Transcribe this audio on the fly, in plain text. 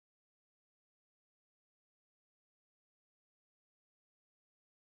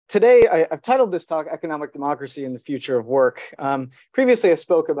today I've titled this talk Economic Democracy and the Future of Work. Previously I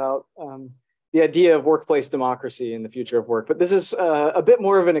spoke about the idea of workplace democracy and the future of work, but this is a bit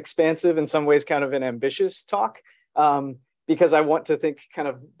more of an expansive, in some ways kind of an ambitious talk, because I want to think kind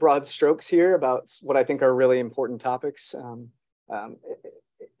of broad strokes here about what I think are really important topics in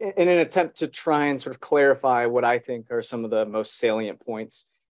an attempt to try and sort of clarify what I think are some of the most salient points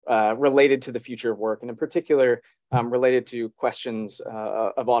related to the future of work, and in particular, related to questions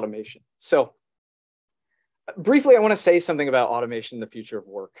of automation. So briefly, I want to say something about automation in the future of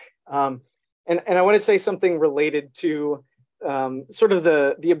work. And I want to say something related to sort of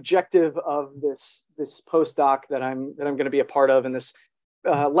the objective of this postdoc that I'm going to be a part of, and this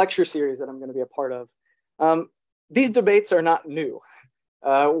lecture series that I'm going to be a part of. These debates are not new.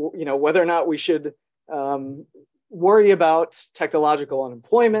 Whether or not we should worry about technological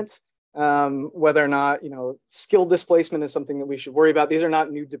unemployment, whether or not skill displacement is something that we should worry about. These are not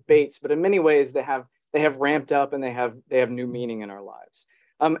new debates, but in many ways they have ramped up and they have new meaning in our lives.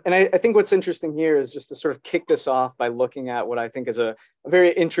 And I think what's interesting here is just to sort of kick this off by looking at what I think is a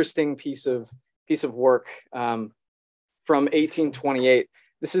very interesting piece of work from 1828.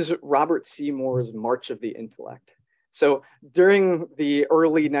 This is Robert Seymour's March of the Intellect. So during the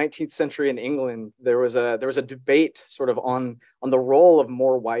early 19th century in England, there was a debate sort of on the role of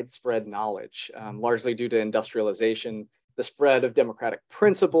more widespread knowledge, largely due to industrialization, the spread of democratic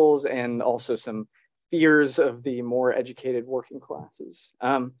principles, and also some fears of the more educated working classes.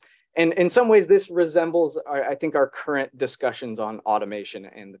 And in some ways, this resembles, I think, our current discussions on automation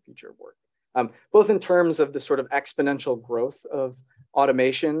and the future of work, both in terms of the sort of exponential growth of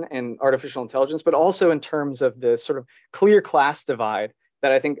automation and artificial intelligence, but also in terms of the sort of clear class divide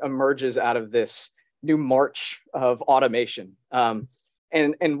that I think emerges out of this new march of automation. And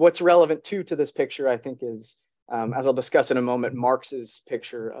what's relevant to this picture, I think, is, as I'll discuss in a moment, Marx's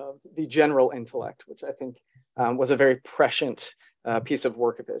picture of the general intellect, which I think was a very prescient piece of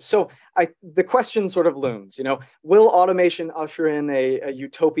work of his. So the question sort of looms, will automation usher in a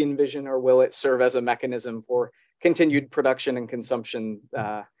utopian vision, or will it serve as a mechanism for continued production and consumption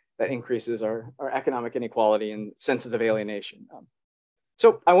that increases our economic inequality and senses of alienation?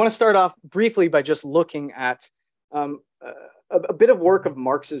 So I want to start off briefly by just looking at a bit of work of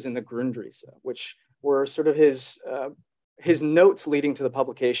Marx's in the Grundrisse, which were sort of his notes leading to the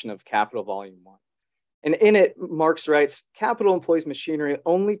publication of Capital Volume 1. And in it, Marx writes, "Capital employs machinery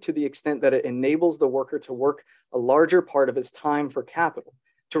only to the extent that it enables the worker to work a larger part of his time for capital,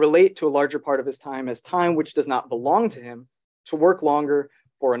 to relate to a larger part of his time as time which does not belong to him, to work longer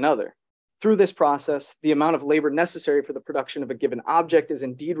for another. Through this process, the amount of labor necessary for the production of a given object is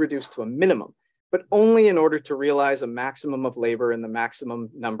indeed reduced to a minimum, but only in order to realize a maximum of labor in the maximum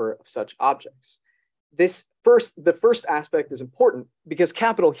number of such objects." The first aspect is important because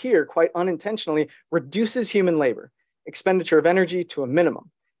capital here, quite unintentionally, reduces human labor, expenditure of energy, to a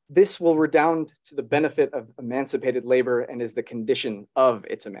minimum. This will redound to the benefit of emancipated labor and is the condition of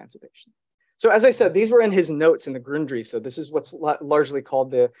its emancipation. So as I said, these were in his notes in the Grundrisse. So this is what's largely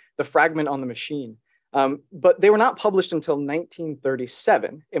called the fragment on the machine. But they were not published until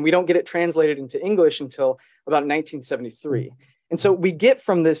 1937, and we don't get it translated into English until about 1973. And so we get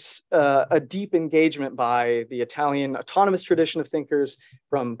from this a deep engagement by the Italian autonomous tradition of thinkers,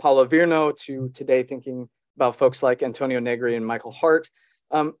 from Paolo Virno to today thinking about folks like Antonio Negri and Michael Hart.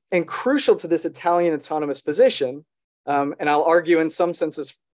 And crucial to this Italian autonomous position, and I'll argue in some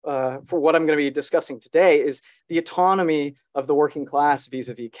senses for what I'm going to be discussing today, is the autonomy of the working class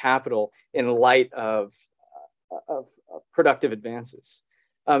vis-a-vis capital in light of productive advances.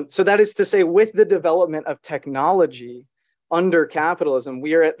 So that is to say, with the development of technology under capitalism,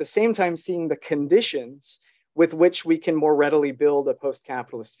 we are at the same time seeing the conditions with which we can more readily build a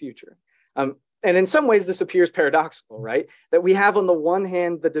post-capitalist future. And in some ways, this appears paradoxical, right? That we have on the one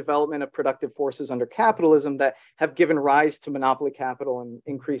hand, the development of productive forces under capitalism that have given rise to monopoly capital and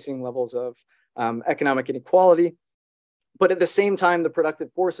increasing levels of economic inequality. But at the same time, the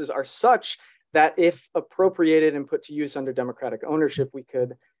productive forces are such that if appropriated and put to use under democratic ownership, we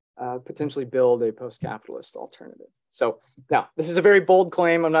could potentially build a post-capitalist alternative. So now, this is a very bold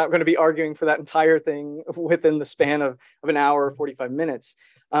claim. I'm not going to be arguing for that entire thing within the span of an hour or 45 minutes.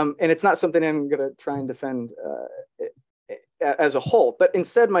 And it's not something I'm going to try and defend as a whole. But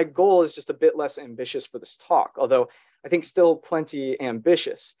instead, my goal is just a bit less ambitious for this talk, although I think still plenty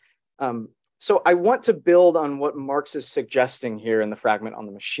ambitious. So I want to build on what Marx is suggesting here in the fragment on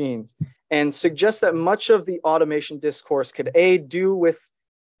the machines, and suggest that much of the automation discourse could do with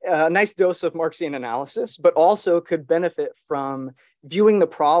a nice dose of Marxian analysis, but also could benefit from viewing the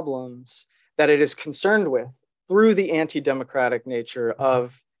problems that it is concerned with through the anti-democratic nature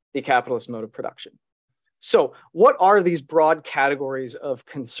of the capitalist mode of production. So what are these broad categories of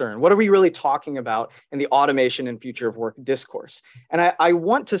concern? What are we really talking about in the automation and future of work discourse? And I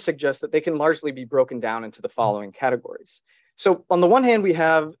want to suggest that they can largely be broken down into the following categories. So on the one hand, we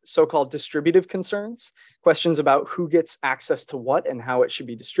have so-called distributive concerns, questions about who gets access to what and how it should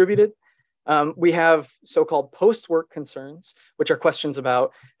be distributed. We have so-called post-work concerns, which are questions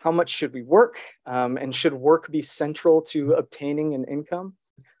about how much should we work and should work be central to obtaining an income?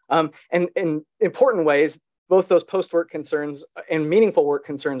 And in important ways, both those post-work concerns and meaningful work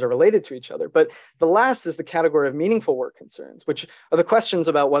concerns are related to each other. But the last is the category of meaningful work concerns, which are the questions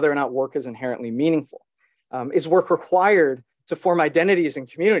about whether or not work is inherently meaningful. Is work required to form identities and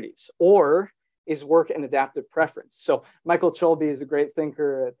communities, or is work an adaptive preference? So Michael Cholby is a great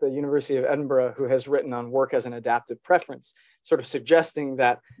thinker at the University of Edinburgh who has written on work as an adaptive preference, sort of suggesting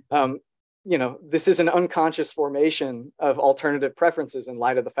that this is an unconscious formation of alternative preferences in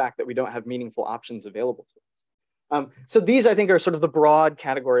light of the fact that we don't have meaningful options available to us. So these, I think, are sort of the broad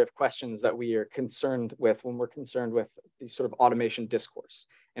category of questions that we are concerned with when we're concerned with the sort of automation discourse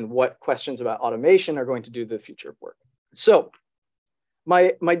and what questions about automation are going to do to the future of work. So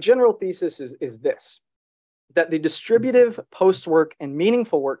my general thesis is this, that the distributive, post-work, and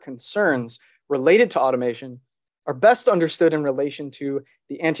meaningful work concerns related to automation are best understood in relation to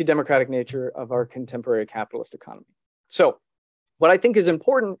the anti-democratic nature of our contemporary capitalist economy. So what I think is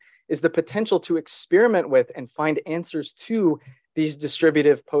important is the potential to experiment with and find answers to these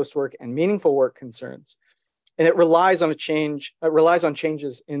distributive, post-work, and meaningful work concerns. And it relies on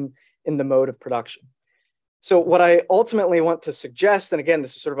changes in the mode of production. So what I ultimately want to suggest, and again,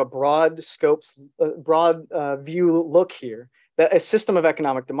 this is sort of a broad view look here, that a system of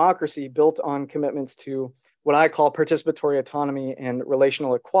economic democracy built on commitments to what I call participatory autonomy and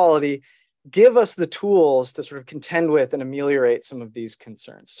relational equality give us the tools to sort of contend with and ameliorate some of these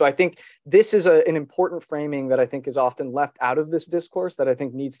concerns. So I think this is an important framing that I think is often left out of this discourse that I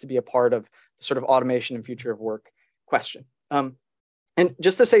think needs to be a part of the sort of automation and future of work question. And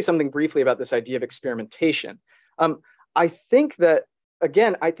just to say something briefly about this idea of experimentation, I think that,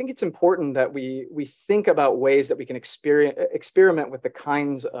 again, I think it's important that we think about ways that we can experiment with the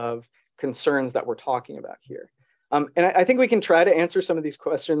kinds of concerns that we're talking about here. And I think we can try to answer some of these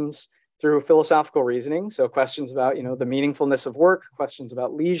questions through philosophical reasoning. So questions about, the meaningfulness of work, questions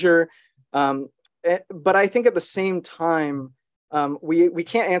about leisure. But I think at the same time, we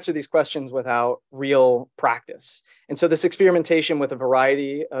can't answer these questions without real practice. And so this experimentation with a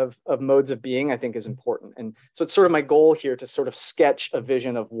variety of modes of being, I think, is important. And so it's sort of my goal here to sort of sketch a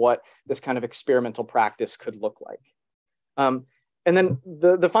vision of what this kind of experimental practice could look like. And then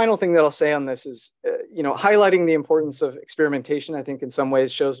the final thing that I'll say on this is, highlighting the importance of experimentation, I think in some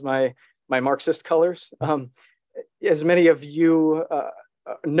ways shows my Marxist colors. As many of you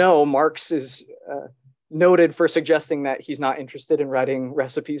know, Marx is noted for suggesting that he's not interested in writing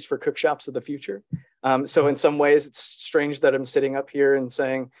recipes for cookshops of the future. So in some ways, it's strange that I'm sitting up here and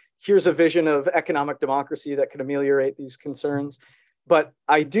saying, here's a vision of economic democracy that could ameliorate these concerns. But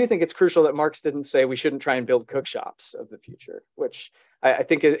I do think it's crucial that Marx didn't say we shouldn't try and build cookshops of the future, which I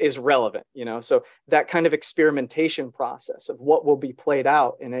think is relevant. So that kind of experimentation process of what will be played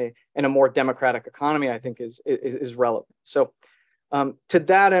out in a more democratic economy, I think is relevant. So to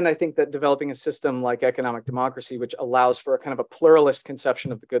that end, I think that developing a system like economic democracy, which allows for a kind of a pluralist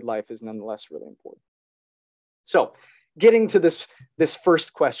conception of the good life, is nonetheless really important. So getting to this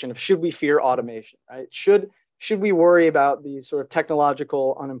first question of should we fear automation, right? Should we worry about the sort of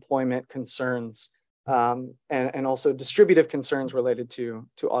technological unemployment concerns and also distributive concerns related to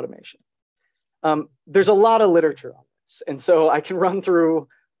automation? There's a lot of literature on this. And so I can run through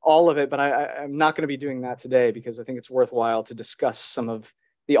all of it, but I'm not going to be doing that today because I think it's worthwhile to discuss some of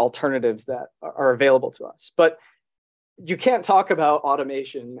the alternatives that are available to us. But you can't talk about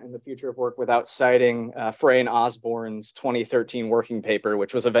automation and the future of work without citing Frey and Osborne's 2013 working paper,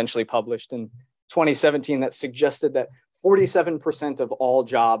 which was eventually published in 2017, that suggested that 47% of all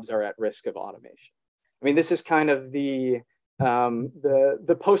jobs are at risk of automation. I mean, this is kind of the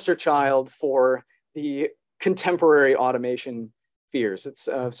poster child for the contemporary automation fears. It's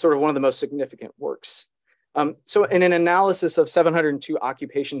sort of one of the most significant works. So in an analysis of 702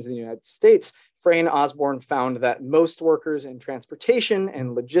 occupations in the United States, Frey and Osborne found that most workers in transportation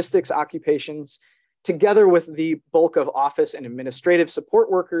and logistics occupations, together with the bulk of office and administrative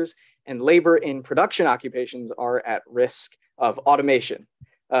support workers and labor in production occupations, are at risk of automation,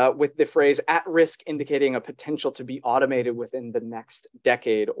 with the phrase at risk indicating a potential to be automated within the next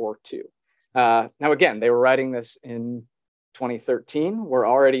decade or two. Now, again, they were writing this in 2013, we're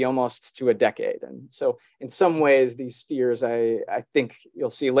already almost to a decade. And so in some ways, these fears, I think you'll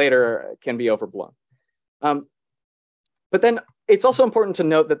see later, can be overblown. But then it's also important to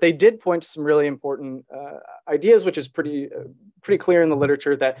note that they did point to some really important ideas, which is pretty clear in the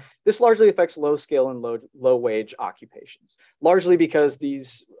literature, that this largely affects low scale and low wage occupations, largely because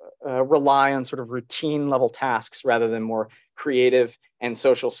these rely on sort of routine level tasks rather than more creative and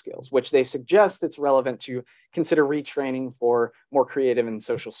social skills, which they suggest it's relevant to consider retraining for more creative and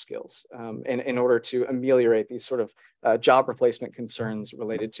social skills in order to ameliorate these sort of job replacement concerns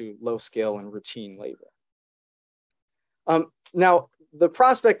related to low scale and routine labor. Now, the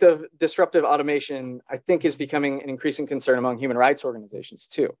prospect of disruptive automation, I think, is becoming an increasing concern among human rights organizations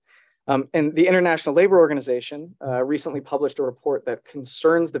too. And the International Labor Organization recently published a report that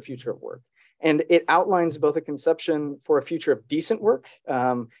concerns the future of work. And it outlines both a conception for a future of decent work,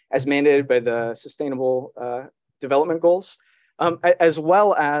 as mandated by the Sustainable Development Goals, as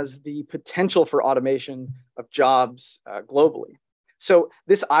well as the potential for automation of jobs globally. So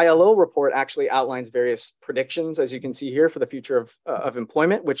this ILO report actually outlines various predictions, as you can see here, for the future of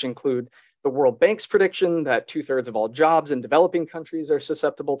employment, which include the World Bank's prediction that 2/3 of all jobs in developing countries are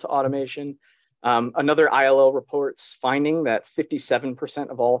susceptible to automation. Another ILO report's finding that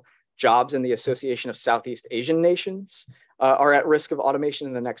 57% of all jobs in the Association of Southeast Asian Nations are at risk of automation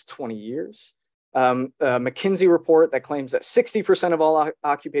in the next 20 years. A McKinsey report that claims that 60% of all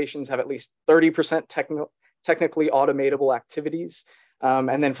occupations have at least 30% technically automatable activities.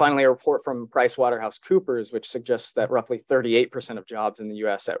 And then finally, a report from PricewaterhouseCoopers, which suggests that roughly 38% of jobs in the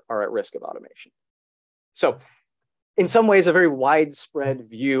US are at risk of automation. So in some ways, a very widespread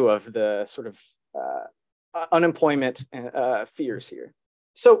view of the sort of unemployment fears here.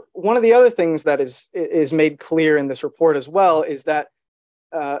 So one of the other things that is made clear in this report as well is that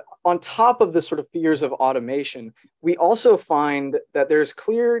on top of the sort of fears of automation, we also find that there's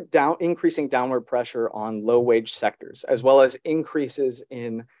clear increasing downward pressure on low wage sectors, as well as increases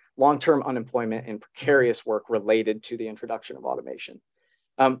in long-term unemployment and precarious work related to the introduction of automation.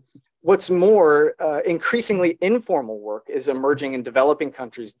 What's more, increasingly informal work is emerging in developing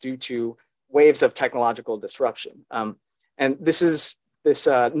countries due to waves of technological disruption. And this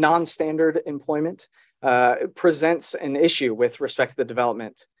non-standard employment presents an issue with respect to the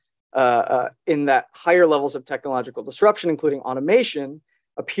development in that higher levels of technological disruption, including automation,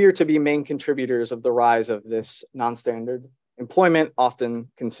 appear to be main contributors of the rise of this non-standard employment, often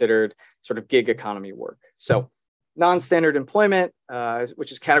considered sort of gig economy work. So non-standard employment,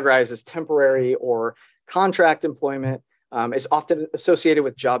 which is categorized as temporary or contract employment, is often associated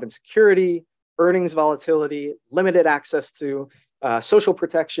with job insecurity, earnings volatility, limited access to social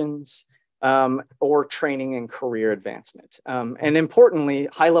protections, or training and career advancement. And importantly,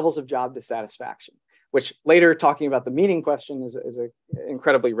 high levels of job dissatisfaction, which later, talking about the meaning question, is an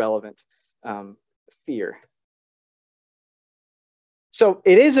incredibly relevant fear. So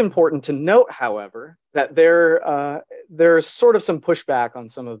it is important to note, however, that there's sort of some pushback on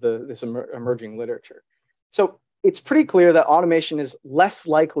some of this emerging literature. So it's pretty clear that automation is less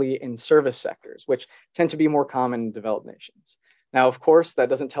likely in service sectors, which tend to be more common in developed nations. Now, of course, that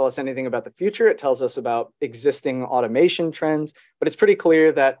doesn't tell us anything about the future. It tells us about existing automation trends, but it's pretty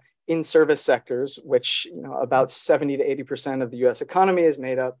clear that in service sectors, which about 70 to 80% of the US economy is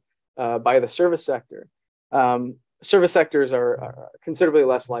made up by the service sector, service sectors are considerably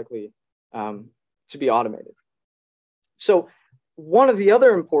less likely to be automated. So one of the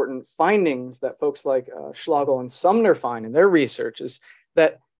other important findings that folks like Schlagel and Sumner find in their research is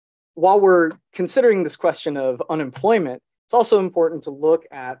that while we're considering this question of unemployment, it's also important to look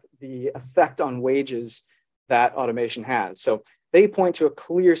at the effect on wages that automation has. So they point to a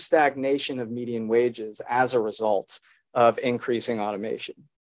clear stagnation of median wages as a result of increasing automation.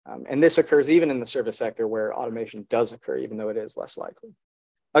 And this occurs even in the service sector where automation does occur, even though it is less likely.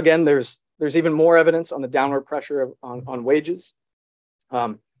 Again, there's even more evidence on the downward pressure on wages.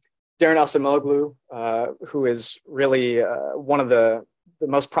 Daron Acemoglu, who is really one of the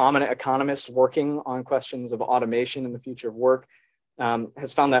most prominent economists working on questions of automation in the future of work,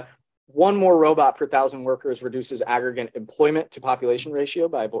 has found that one more robot per 1,000 workers reduces aggregate employment to population ratio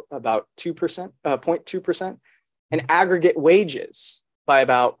by about 0.2%, and aggregate wages by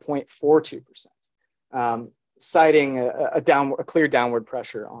about 0.42%, citing a clear downward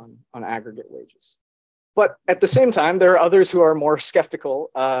pressure on aggregate wages. But at the same time, there are others who are more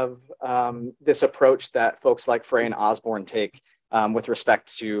skeptical of this approach that folks like Frey and Osborne take with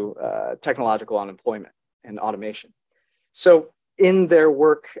respect to technological unemployment and automation. So in their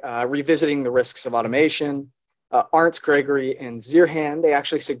work revisiting the risks of automation, Arntz, Gregory, and Zirhan, they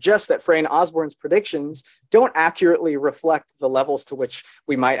actually suggest that Frey and Osborne's predictions don't accurately reflect the levels to which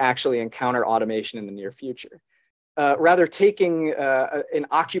we might actually encounter automation in the near future. Rather, taking an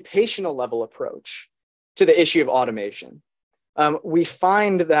occupational level approach to the issue of automation, we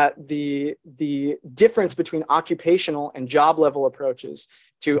find that the difference between occupational and job level approaches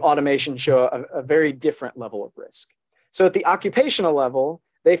to automation show a very different level of risk. So at the occupational level,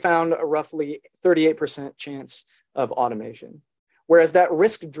 they found a roughly 38% chance of automation, whereas that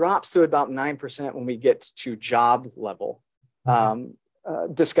risk drops to about 9% when we get to job level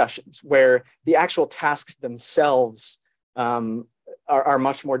discussions, where the actual tasks themselves are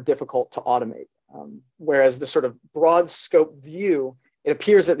much more difficult to automate. Whereas the sort of broad scope view, it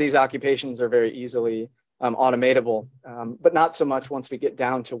appears that these occupations are very easily automatable, but not so much once we get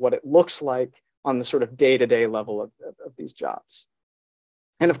down to what it looks like on the sort of day-to-day level of these jobs.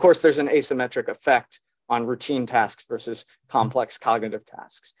 And of course, there's an asymmetric effect on routine tasks versus complex cognitive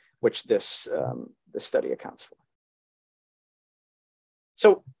tasks, which this study accounts for.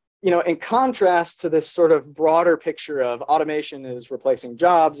 So, in contrast to this sort of broader picture of automation is replacing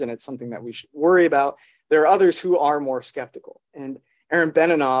jobs and it's something that we should worry about, there are others who are more skeptical. And Aaron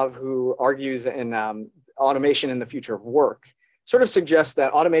Beninoff, who argues in Automation in the Future of Work, sort of suggests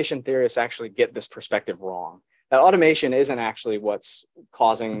that automation theorists actually get this perspective wrong. That automation isn't actually what's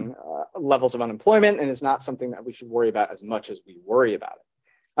causing levels of unemployment, and is not something that we should worry about as much as we worry about it.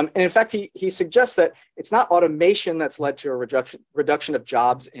 And in fact, he suggests that it's not automation that's led to a reduction of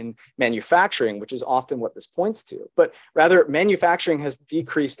jobs in manufacturing, which is often what this points to, but rather manufacturing has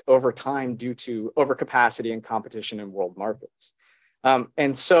decreased over time due to overcapacity and competition in world markets.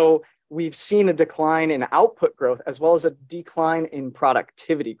 And so we've seen a decline in output growth as well as a decline in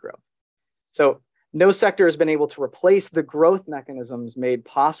productivity growth. So no sector has been able to replace the growth mechanisms made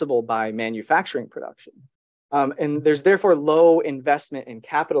possible by manufacturing production. And there's therefore low investment in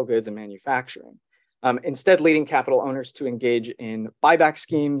capital goods and manufacturing, instead leading capital owners to engage in buyback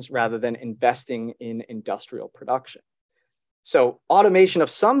schemes rather than investing in industrial production. So automation of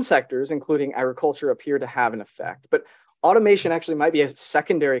some sectors, including agriculture, appear to have an effect, but automation actually might be a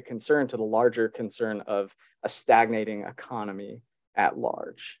secondary concern to the larger concern of a stagnating economy at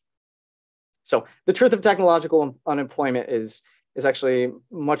large. So the truth of technological unemployment is actually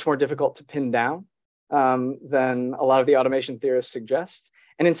much more difficult to pin down than a lot of the automation theorists suggest.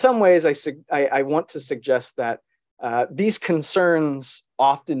 And in some ways, I want to suggest that these concerns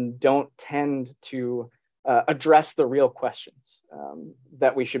often don't tend to address the real questions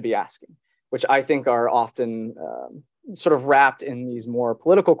that we should be asking, which I think are often sort of wrapped in these more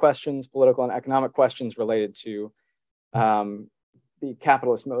political questions, political and economic questions related to the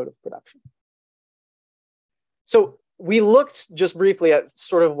capitalist mode of production. So we looked just briefly at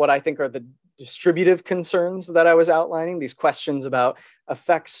sort of what I think are the distributive concerns that I was outlining, these questions about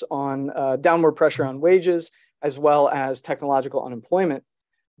effects on downward pressure on wages, as well as technological unemployment.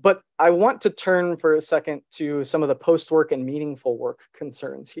 But I want to turn for a second to some of the post-work and meaningful work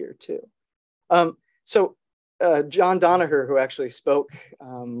concerns here too. John Danaher, who actually spoke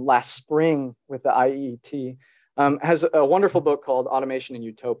last spring with the IET, has a wonderful book called Automation and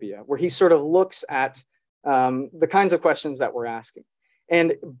Utopia, where he sort of looks at the kinds of questions that we're asking.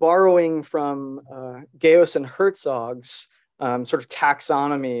 And borrowing from Gayos and Herzog's sort of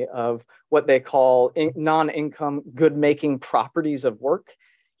taxonomy of what they call non-income good-making properties of work,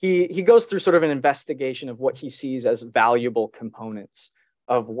 he goes through sort of an investigation of what he sees as valuable components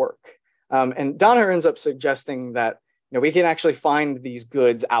of work. And Danaher ends up suggesting that we can actually find these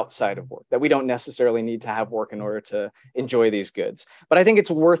goods outside of work, that we don't necessarily need to have work in order to enjoy these goods. But I think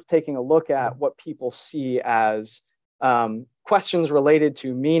it's worth taking a look at what people see as questions related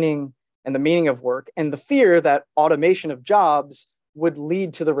to meaning and the meaning of work, and the fear that automation of jobs would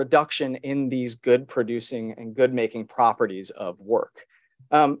lead to the reduction in these good producing and good making properties of work.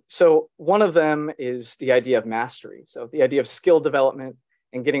 So one of them is the idea of mastery. So the idea of skill development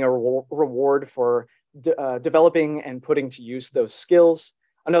and getting a reward for developing and putting to use those skills.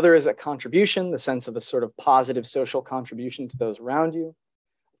 Another is a contribution, the sense of a sort of positive social contribution to those around you.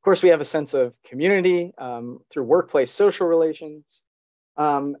 Of course, we have a sense of community through workplace social relations.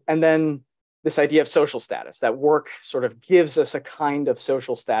 And then this idea of social status, that work sort of gives us a kind of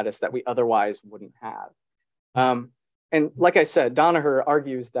social status that we otherwise wouldn't have. And like I said, Danaher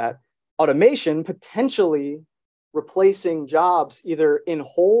argues that automation potentially replacing jobs either in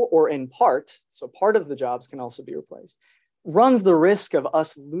whole or in part, so part of the jobs can also be replaced, runs the risk of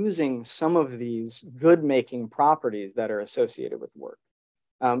us losing some of these good-making properties that are associated with work.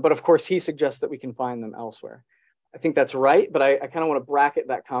 But of course, he suggests that we can find them elsewhere. I think that's right, but I kind of want to bracket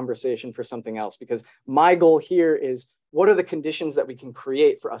that conversation for something else, because my goal here is, what are the conditions that we can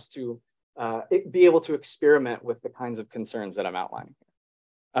create for us to be able to experiment with the kinds of concerns that I'm outlining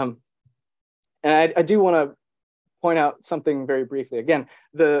here. And I do want to point out something very briefly. Again,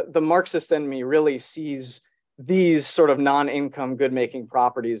 the Marxist in me really sees these sort of non-income good-making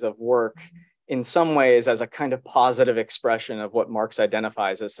properties of work in some ways as a kind of positive expression of what Marx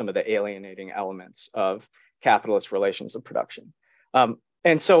identifies as some of the alienating elements of capitalist relations of production.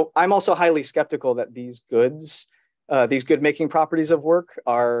 And so I'm also highly skeptical that these good-making properties of work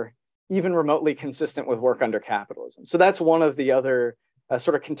are even remotely consistent with work under capitalism. So that's one of the other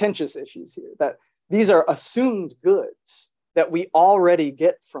sort of contentious issues here, that these are assumed goods that we already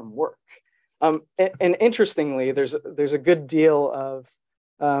get from work. And interestingly, there's a good deal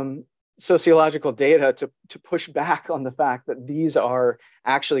of sociological data to push back on the fact that these are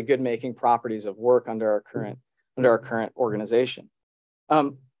actually good-making properties of work under our current organization.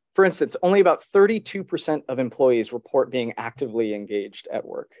 For instance, only about 32% of employees report being actively engaged at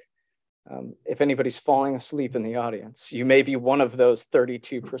work. If anybody's falling asleep in the audience, you may be one of those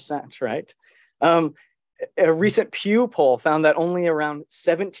 32%, right? A recent Pew poll found that only around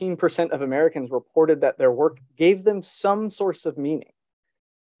 17% of Americans reported that their work gave them some source of meaning,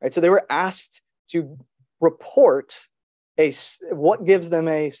 right? So they were asked to report what gives them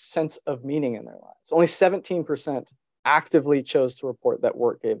a sense of meaning in their lives. Only 17% actively chose to report that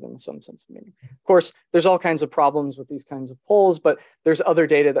work gave them some sense of meaning. Of course, there's all kinds of problems with these kinds of polls, but there's other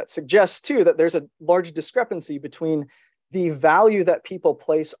data that suggests too that there's a large discrepancy between the value that people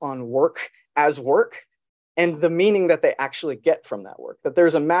place on work as work and the meaning that they actually get from that work. That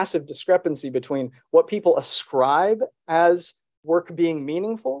there's a massive discrepancy between what people ascribe as work being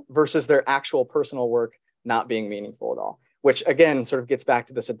meaningful versus their actual personal work not being meaningful at all, which again sort of gets back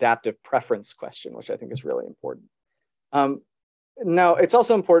to this adaptive preference question, which I think is really important. Now, it's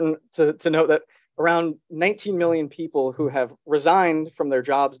also important to note that around 19 million people who have resigned from their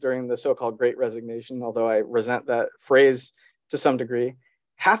jobs during the so-called Great Resignation, although I resent that phrase to some degree,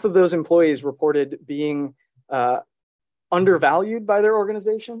 half of those employees reported being undervalued by their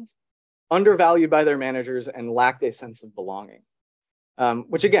organizations, undervalued by their managers, and lacked a sense of belonging.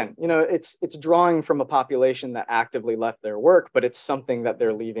 Which again, it's drawing from a population that actively left their work, but it's something that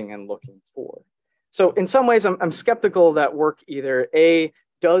they're leaving and looking for. So in some ways, I'm skeptical that work either A,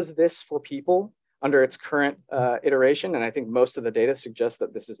 does this for people under its current iteration, and I think most of the data suggests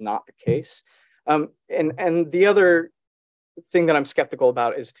that this is not the case. And the other thing that I'm skeptical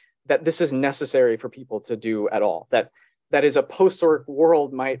about is that this is necessary for people to do at all. That is, a post-work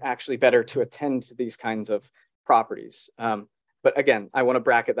world might actually better to attend to these kinds of properties. But again, I want to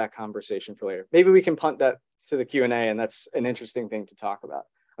bracket that conversation for later. Maybe we can punt that to the Q&A, and that's an interesting thing to talk about.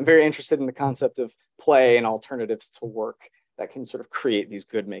 I'm very interested in the concept of play and alternatives to work that can sort of create these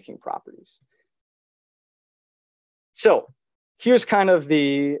good-making properties. So here's kind of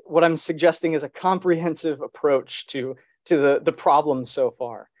what I'm suggesting is a comprehensive approach to the problem so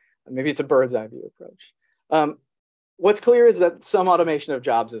far. Maybe it's a bird's eye view approach. What's clear is that some automation of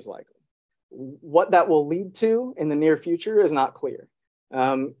jobs is likely. What that will lead to in the near future is not clear.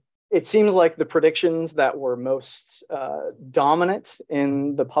 It seems like the predictions that were most dominant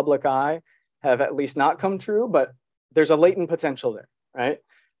in the public eye have at least not come true, but there's a latent potential there, right?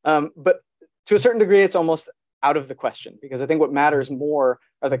 But to a certain degree, it's almost out of the question, because I think what matters more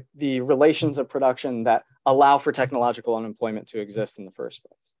are the relations of production that allow for technological unemployment to exist in the first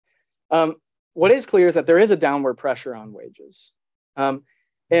place. What is clear is that there is a downward pressure on wages.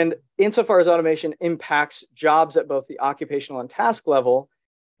 And insofar as automation impacts jobs at both the occupational and task level,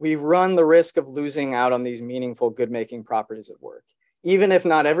 we run the risk of losing out on these meaningful good-making properties at work. Even if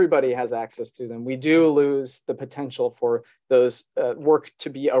not everybody has access to them, we do lose the potential for those work to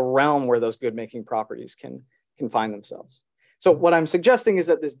be a realm where those good-making properties can find themselves. So what I'm suggesting is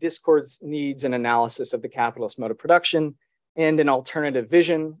that this discourse needs an analysis of the capitalist mode of production and an alternative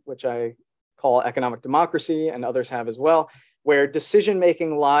vision, which I call economic democracy, and others have as well, where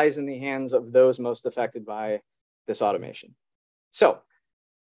decision-making lies in the hands of those most affected by this automation. So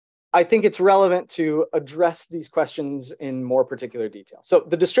I think it's relevant to address these questions in more particular detail. So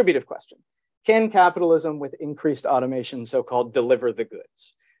the distributive question: can capitalism with increased automation so-called deliver the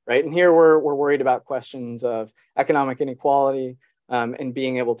goods, right? And here we're worried about questions of economic inequality and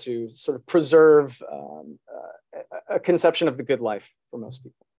being able to sort of preserve a conception of the good life for most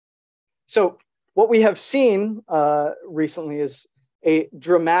people. So what we have seen recently is a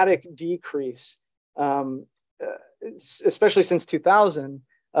dramatic decrease, especially since 2000,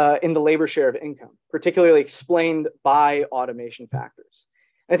 in the labor share of income, particularly explained by automation factors.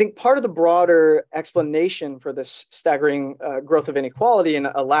 I think part of the broader explanation for this staggering growth of inequality and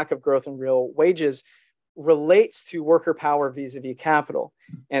a lack of growth in real wages relates to worker power vis-a-vis capital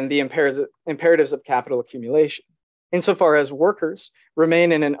and the imperatives of capital accumulation. Insofar as workers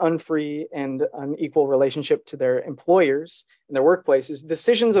remain in an unfree and unequal relationship to their employers and their workplaces,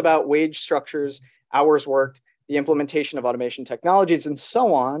 decisions about wage structures, hours worked, the implementation of automation technologies, and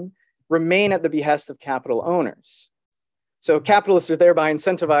so on, remain at the behest of capital owners. So capitalists are thereby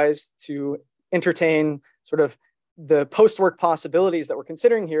incentivized to entertain sort of the post-work possibilities that we're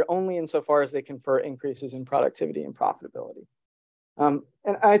considering here only insofar as they confer increases in productivity and profitability. And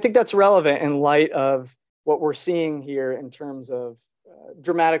I think that's relevant in light of what we're seeing here in terms of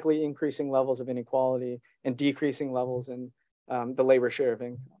dramatically increasing levels of inequality and decreasing levels in the labor share of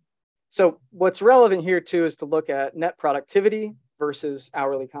income. So what's relevant here too is to look at net productivity versus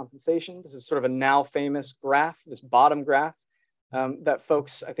hourly compensation. This is sort of a now famous graph, this bottom graph that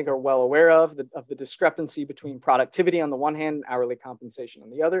folks I think are well aware of the discrepancy between productivity on the one hand and hourly compensation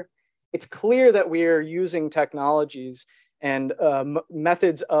on the other. It's clear that we are using technologies and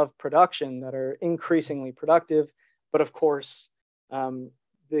methods of production that are increasingly productive, but of course,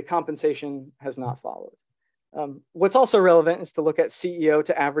 the compensation has not followed. What's also relevant is to look at CEO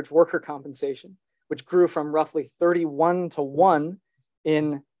to average worker compensation, which grew from roughly 31 to 1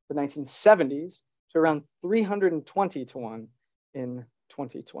 in the 1970s to around 320 to 1 in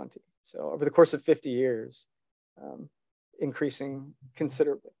 2020. So over the course of 50 years, increasing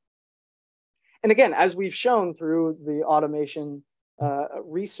considerably. And again, as we've shown through the automation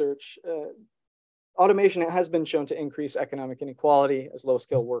research, automation has been shown to increase economic inequality as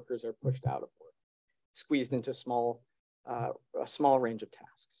low-skilled workers are pushed out of work, squeezed into a small range of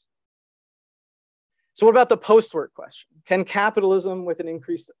tasks. So what about the post-work question? Can capitalism with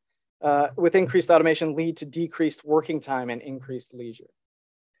increased automation lead to decreased working time and increased leisure?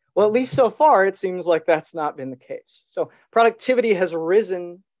 Well, at least so far, it seems like that's not been the case. So productivity has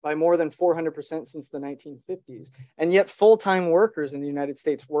risen by more than 400% since the 1950s, and yet full-time workers in the United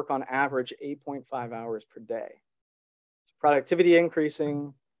States work on average 8.5 hours per day. So productivity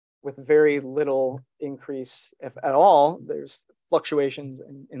increasing with very little increase, if at all. There's fluctuations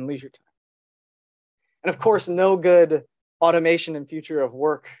in leisure time. And of course, no good automation and future of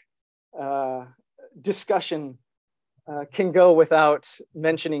work discussion can go without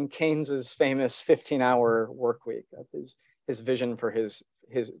mentioning Keynes's famous 15-hour work week, his vision for his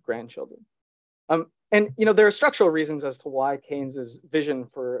grandchildren. And there are structural reasons as to why Keynes's vision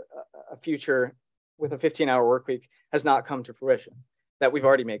for a future with a 15-hour work week has not come to fruition, that we've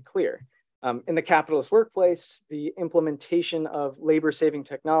already made clear. In the capitalist workplace, the implementation of labor-saving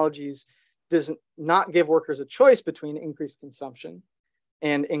technologies does not give workers a choice between increased consumption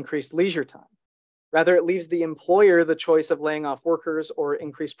and increased leisure time. Rather, it leaves the employer the choice of laying off workers or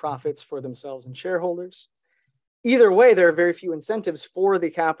increased profits for themselves and shareholders. Either way, there are very few incentives for the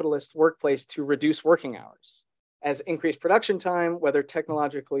capitalist workplace to reduce working hours, as increased production time, whether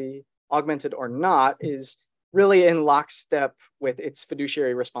technologically augmented or not, is really in lockstep with its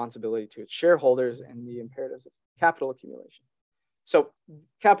fiduciary responsibility to its shareholders and the imperatives of capital accumulation. So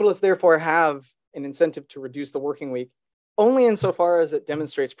capitalists therefore have an incentive to reduce the working week only insofar as it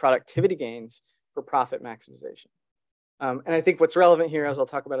demonstrates productivity gains for profit maximization. And I think what's relevant here, as I'll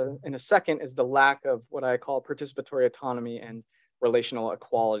talk about in a second, is the lack of what I call participatory autonomy and relational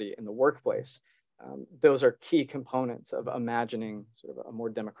equality in the workplace. Those are key components of imagining sort of a more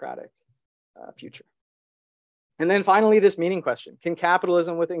democratic future. And then finally, this meaning question. Can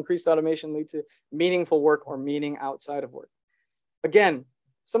capitalism with increased automation lead to meaningful work or meaning outside of work? Again,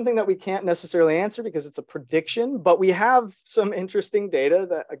 something that we can't necessarily answer because it's a prediction, but we have some interesting data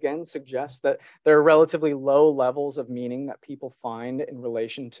that again suggests that there are relatively low levels of meaning that people find in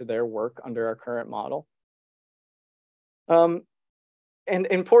relation to their work under our current model. And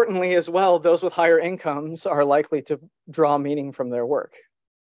importantly as well, those with higher incomes are likely to draw meaning from their work,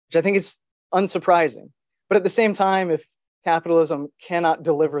 which I think is unsurprising. But at the same time, if capitalism cannot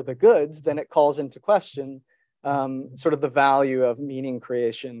deliver the goods, then it calls into question sort of the value of meaning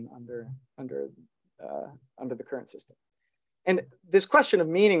creation under the current system. And this question of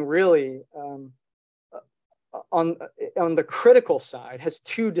meaning really, on the critical side, has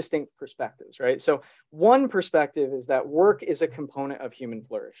two distinct perspectives, right? So one perspective is that work is a component of human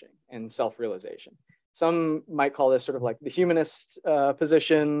flourishing and self-realization. Some might call this sort of like the humanist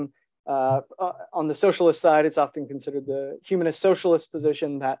position. On the socialist side, it's often considered the humanist socialist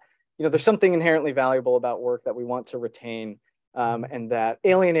position that there's something inherently valuable about work that we want to retain, and that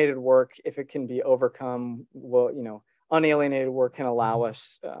alienated work, if it can be overcome, unalienated work can allow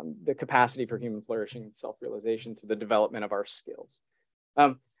us the capacity for human flourishing and self-realization through the development of our skills.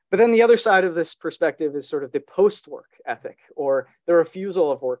 But then the other side of this perspective is sort of the post-work ethic, or the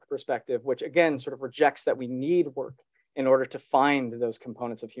refusal of work perspective, which again sort of rejects that we need work in order to find those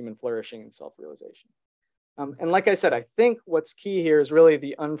components of human flourishing and self-realization. And like I said, I think what's key here is really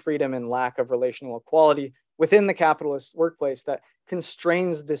the unfreedom and lack of relational equality within the capitalist workplace that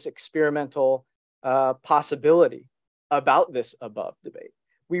constrains this experimental possibility about this above debate.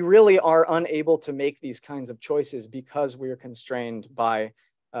 We really are unable to make these kinds of choices because we are constrained by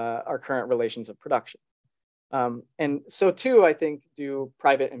our current relations of production. And so too, I think, do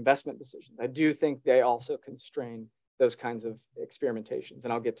private investment decisions. I do think they also constrain those kinds of experimentations,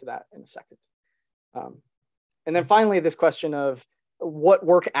 and I'll get to that in a second. And then finally, this question of what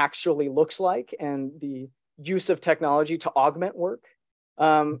work actually looks like and the use of technology to augment work.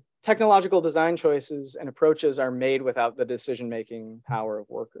 Technological design choices and approaches are made without the decision-making power of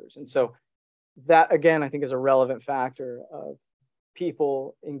workers. And so that, again, I think is a relevant factor of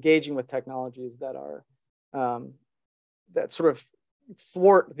people engaging with technologies that are, that sort of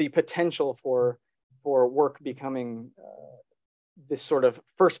thwart the potential for work becoming this sort of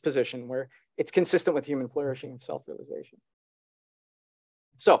first position where it's consistent with human flourishing and self-realization.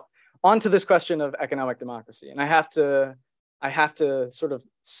 So on to this question of economic democracy. And I have to sort of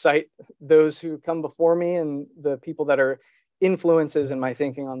cite those who come before me and the people that are influences in my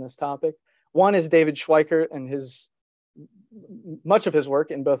thinking on this topic. One is David Schweikert and much of his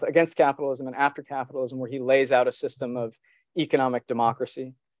work in both Against Capitalism and After Capitalism, where he lays out a system of economic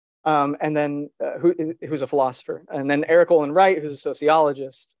democracy. And then who's a philosopher. And then Eric Olin Wright, who's a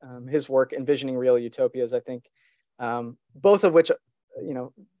sociologist, his work Envisioning Real Utopias, I think, both of which,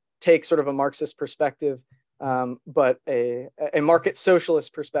 take sort of a Marxist perspective, but a market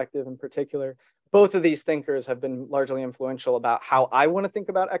socialist perspective in particular. Both of these thinkers have been largely influential about how I want to think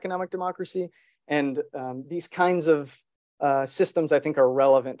about economic democracy. And these kinds of systems, I think, are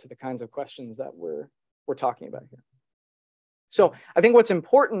relevant to the kinds of questions that we're talking about here. So I think what's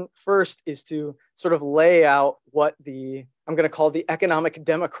important first is to sort of lay out what I'm going to call the economic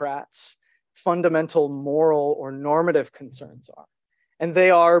democrats' fundamental moral or normative concerns are. And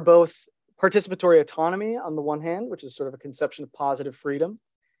they are both participatory autonomy on the one hand, which is sort of a conception of positive freedom,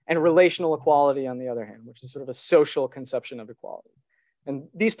 and relational equality on the other hand, which is sort of a social conception of equality. And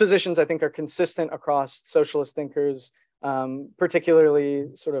these positions, I think, are consistent across socialist thinkers, particularly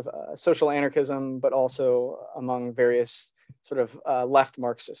sort of social anarchism, but also among various sort of left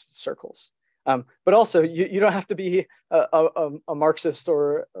Marxist circles. But also, you don't have to be a Marxist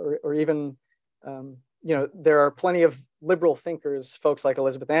or even, there are plenty of liberal thinkers, folks like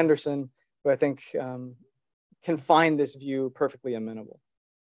Elizabeth Anderson, who I think can find this view perfectly amenable.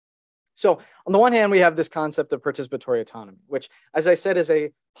 So on the one hand, we have this concept of participatory autonomy, which, as I said, is a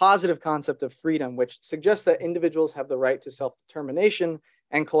positive concept of freedom, which suggests that individuals have the right to self-determination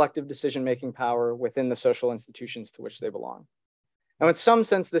and collective decision-making power within the social institutions to which they belong. Now, in some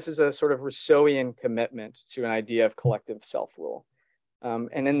sense, this is a sort of Rousseauian commitment to an idea of collective self-rule.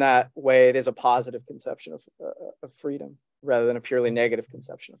 And in that way, it is a positive conception of freedom rather than a purely negative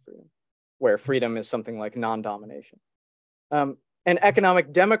conception of freedom, where freedom is something like non-domination. And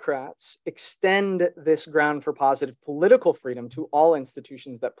economic democrats extend this ground for positive political freedom to all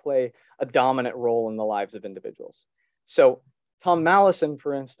institutions that play a dominant role in the lives of individuals. So Tom Mallison,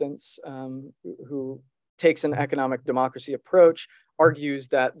 for instance, who takes an economic democracy approach, argues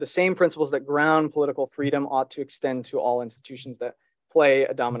that the same principles that ground political freedom ought to extend to all institutions that play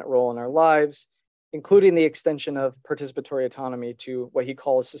a dominant role in our lives, including the extension of participatory autonomy to what he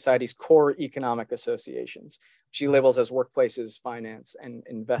calls society's core economic associations, which he labels as workplaces, finance, and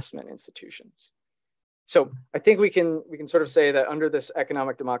investment institutions. So I think we can sort of say that under this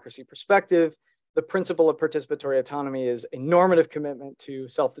economic democracy perspective, the principle of participatory autonomy is a normative commitment to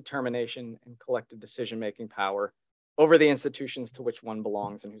self-determination and collective decision-making power over the institutions to which one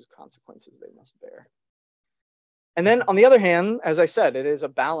belongs and whose consequences they must bear. And then on the other hand, as I said, it is a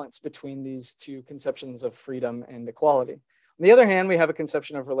balance between these two conceptions of freedom and equality. On the other hand, we have a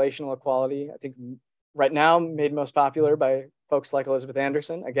conception of relational equality, I think right now made most popular by folks like Elizabeth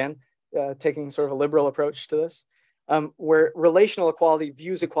Anderson, again, taking sort of a liberal approach to this, where relational equality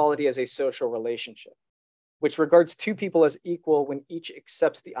views equality as a social relationship, which regards two people as equal when each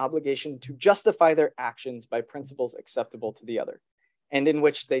accepts the obligation to justify their actions by principles acceptable to the other, and in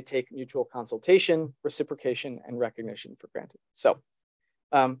which they take mutual consultation, reciprocation, and recognition for granted. So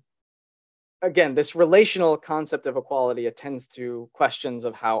again, this relational concept of equality attends to questions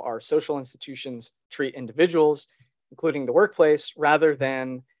of how our social institutions treat individuals, including the workplace, rather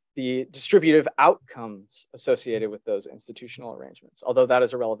than the distributive outcomes associated with those institutional arrangements, although that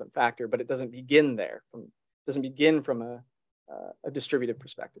is a relevant factor, but it doesn't begin there. It doesn't begin from a distributive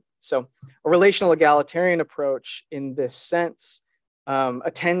perspective. So a relational egalitarian approach in this sense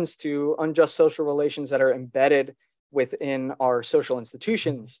attends to unjust social relations that are embedded within our social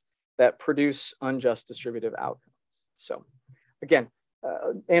institutions that produce unjust distributive outcomes. So again,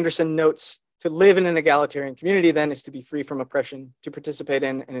 Anderson notes, to live in an egalitarian community then is to be free from oppression, to participate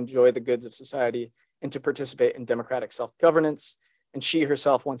in and enjoy the goods of society, and to participate in democratic self-governance. And she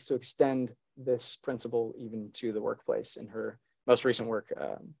herself wants to extend this principle even to the workplace in her most recent work,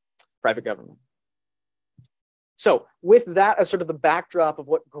 Private Government. So with that as sort of the backdrop of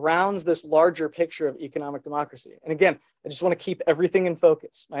what grounds this larger picture of economic democracy. And again, I just want to keep everything in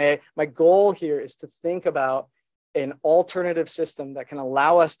focus. My goal here is to think about an alternative system that can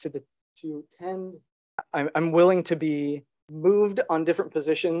allow us to tend. I'm willing to be moved on different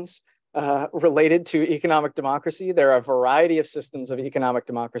positions related to economic democracy. There are a variety of systems of economic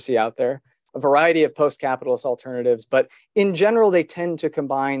democracy out there, a variety of post-capitalist alternatives, but in general, they tend to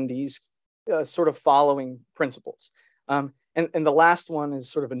combine these sort of following principles. And the last one is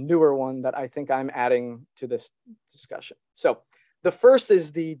sort of a newer one that I think I'm adding to this discussion. So the first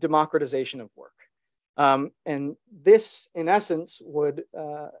is the democratization of work. And this, in essence, would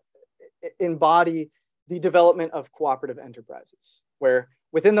embody the development of cooperative enterprises, where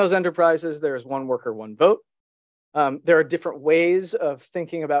within those enterprises, there's one worker, one vote. There are different ways of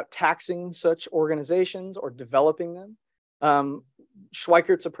thinking about taxing such organizations or developing them.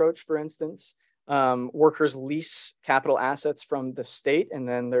 Schweikert's approach, for instance, workers lease capital assets from the state, and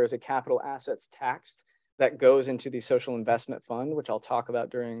then there's a capital assets tax that goes into the social investment fund, which I'll talk about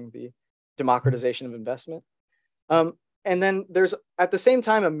during the democratization of investment. And then there's, at the same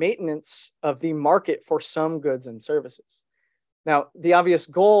time, a maintenance of the market for some goods and services. Now, the obvious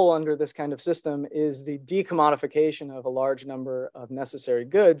goal under this kind of system is the decommodification of a large number of necessary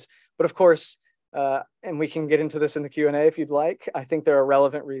goods. But of course, and we can get into this in the Q&A if you'd like, I think there are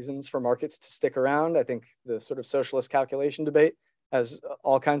relevant reasons for markets to stick around. I think the sort of socialist calculation debate has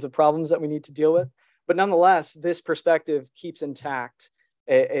all kinds of problems that we need to deal with. But nonetheless, this perspective keeps intact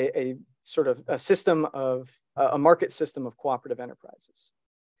a sort of a system of a market system of cooperative enterprises.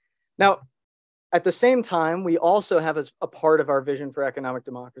 Now, at the same time, we also have as a part of our vision for economic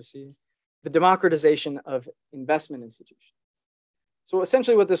democracy, the democratization of investment institutions. So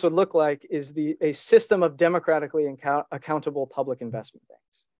essentially what this would look like is a system of democratically accountable public investment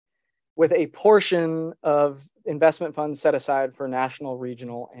banks with a portion of investment funds set aside for national,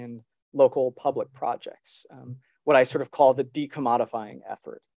 regional, and local public projects, what I sort of call the decommodifying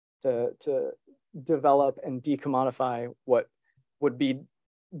effort to develop and decommodify what would be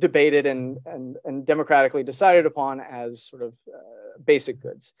debated and democratically decided upon as sort of basic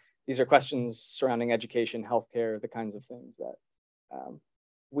goods. These are questions surrounding education, healthcare, the kinds of things that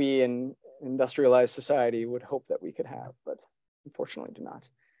we in industrialized society would hope that we could have, but unfortunately do not.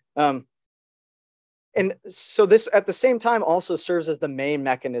 And so this, at the same time, also serves as the main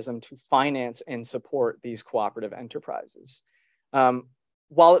mechanism to finance and support these cooperative enterprises,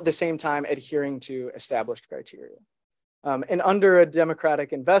 while at the same time adhering to established criteria. And under a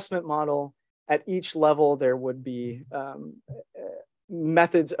democratic investment model, at each level, there would be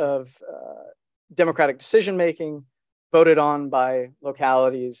methods of democratic decision-making voted on by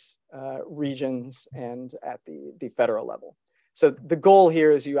localities, regions, and at the federal level. So the goal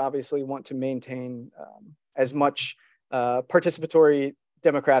here is you obviously want to maintain as much participatory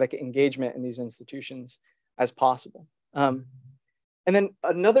democratic engagement in these institutions as possible. And then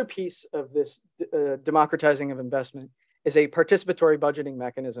another piece of this democratizing of investment is a participatory budgeting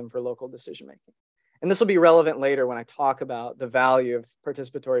mechanism for local decision-making. And this will be relevant later when I talk about the value of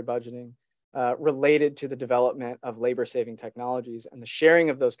participatory budgeting related to the development of labor-saving technologies and the sharing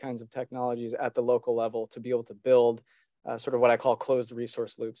of those kinds of technologies at the local level to be able to build sort of what I call closed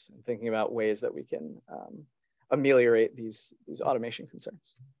resource loops and thinking about ways that we can ameliorate these automation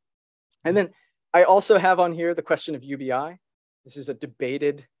concerns. And then I also have on here the question of UBI. This is a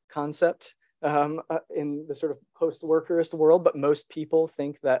debated concept in the sort of post-workerist world, but most people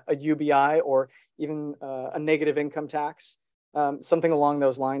think that a UBI or even a negative income tax, something along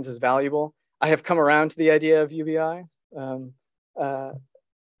those lines is valuable. I have come around to the idea of UBI.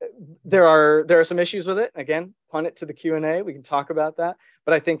 There are some issues with it. Again, punt it to the Q&A. We can talk about that.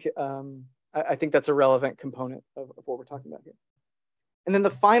 But I think that's a relevant component of what we're talking about here. And then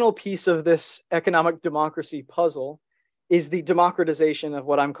the final piece of this economic democracy puzzle is the democratization of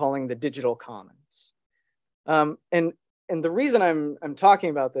what I'm calling the digital commons. And the reason I'm talking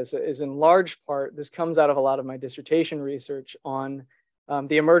about this is in large part, this comes out of a lot of my dissertation research on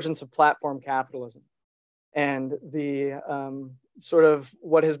the emergence of platform capitalism and the sort of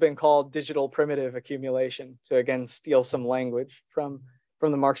what has been called digital primitive accumulation, to again steal some language from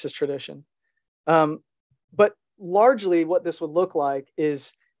the Marxist tradition. But largely what this would look like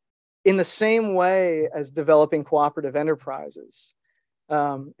is in the same way as developing cooperative enterprises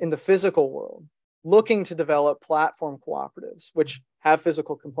in the physical world, looking to develop platform cooperatives, which have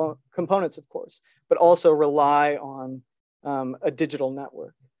physical components, of course, but also rely on a digital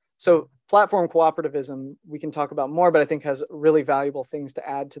network. So platform cooperativism, we can talk about more, but I think has really valuable things to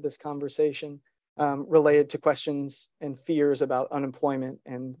add to this conversation related to questions and fears about unemployment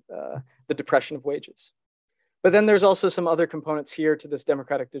and the depression of wages. But then there's also some other components here to this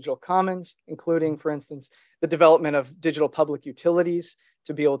democratic digital commons, including, for instance, the development of digital public utilities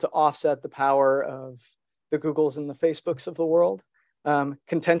to be able to offset the power of the Googles and the Facebooks of the world.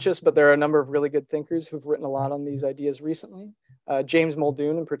 Contentious, but there are a number of really good thinkers who've written a lot on these ideas recently. James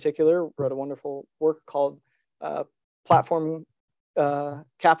Muldoon, in particular, wrote a wonderful work called Platform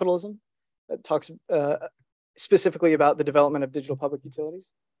Capitalism that talks specifically about the development of digital public utilities.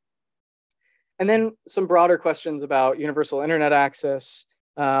 And then some broader questions about universal internet access,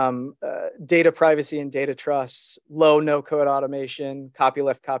 data privacy and data trusts, low no-code automation,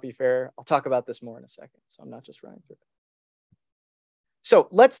 copyleft, copy fair. I'll talk about this more in a second, so I'm not just running through it. So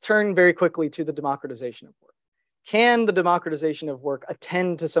let's turn very quickly to the democratization of work. Can the democratization of work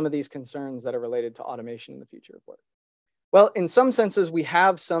attend to some of these concerns that are related to automation in the future of work? Well, in some senses, we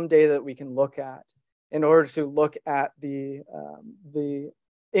have some data that we can look at in order to look at the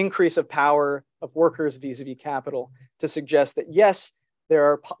increase of power of workers vis-a-vis capital to suggest that, yes, there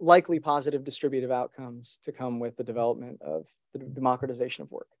are likely positive distributive outcomes to come with the development of the democratization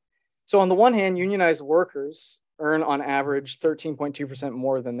of work. So on the one hand, unionized workers earn on average 13.2%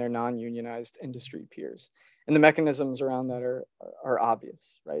 more than their non-unionized industry peers. And the mechanisms around that are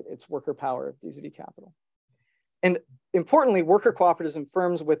obvious, right? It's worker power vis-a-vis capital. And importantly, worker cooperatives and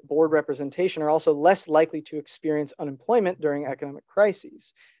firms with board representation are also less likely to experience unemployment during economic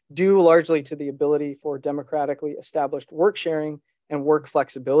crises, due largely to the ability for democratically established work sharing and work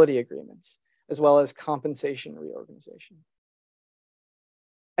flexibility agreements, as well as compensation reorganization.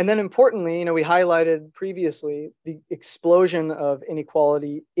 And then importantly, we highlighted previously the explosion of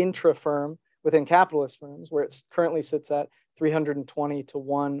inequality intra-firm within capitalist firms, where it currently sits at 320 to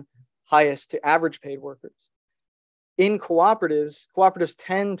 1 highest to average paid workers. In cooperatives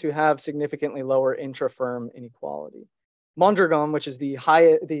tend to have significantly lower intra-firm inequality. Mondragon, which is the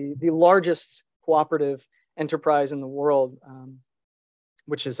largest cooperative enterprise in the world,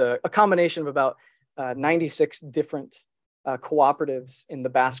 which is a combination of about 96 different cooperatives in the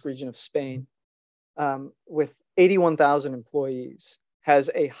Basque region of Spain, with 81,000 employees, has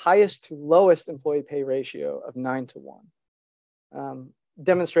a highest to lowest employee pay ratio of 9 to 1.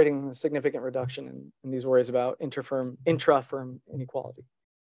 Demonstrating a significant reduction in these worries about intra-firm inequality.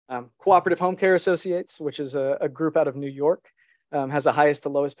 Cooperative Home Care Associates, which is a group out of New York, has the highest to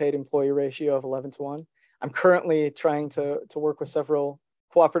lowest paid employee ratio of 11 to 1. I'm currently trying to work with several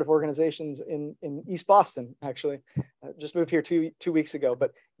cooperative organizations in East Boston, actually. Just moved here two weeks ago,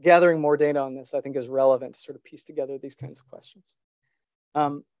 but gathering more data on this, I think, is relevant to sort of piece together these kinds of questions.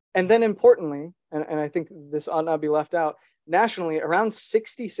 And then importantly, and I think this ought not be left out, nationally, around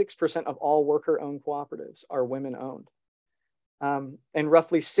 66% of all worker-owned cooperatives are women-owned. And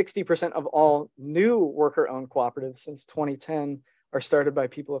roughly 60% of all new worker-owned cooperatives since 2010 are started by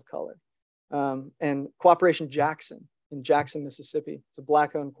people of color. And Cooperation Jackson in Jackson, Mississippi, it's a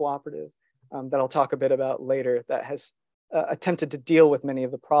Black-owned cooperative that I'll talk a bit about later that has attempted to deal with many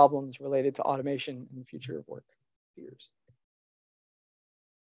of the problems related to automation in the future of work fears.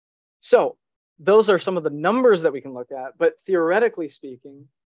 So those are some of the numbers that we can look at, but theoretically speaking,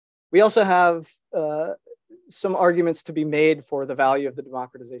 we also have some arguments to be made for the value of the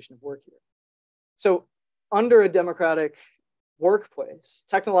democratization of work here. So under a democratic workplace,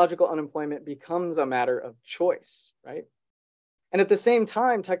 technological unemployment becomes a matter of choice, right? And at the same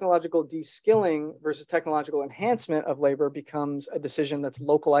time, technological de-skilling versus technological enhancement of labor becomes a decision that's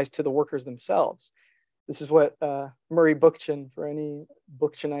localized to the workers themselves. This is what Murray Bookchin, for any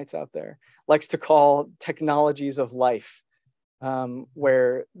Bookchinites out there, likes to call technologies of life,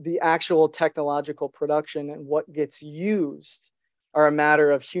 where the actual technological production and what gets used are a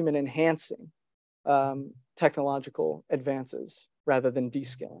matter of human enhancing technological advances rather than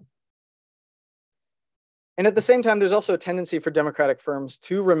de-skilling. And at the same time, there's also a tendency for democratic firms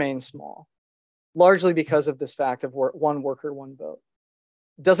to remain small, largely because of this fact of one worker, one vote.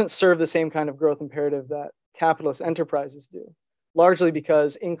 It doesn't serve the same kind of growth imperative that capitalist enterprises do, largely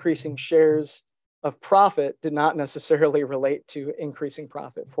because increasing shares of profit did not necessarily relate to increasing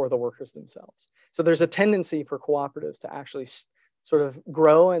profit for the workers themselves. So there's a tendency for cooperatives to actually sort of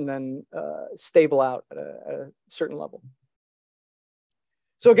grow and then stable out at a certain level.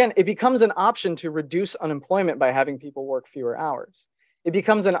 So again, it becomes an option to reduce unemployment by having people work fewer hours. It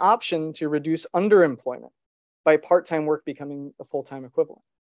becomes an option to reduce underemployment by part-time work becoming a full-time equivalent.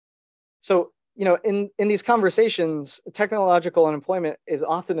 So, you know, in these conversations, technological unemployment is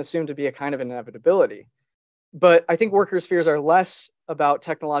often assumed to be a kind of inevitability. But I think workers' fears are less about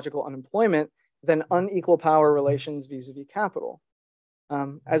technological unemployment than unequal power relations vis-a-vis capital.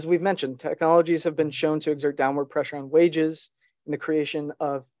 As we've mentioned, technologies have been shown to exert downward pressure on wages in the creation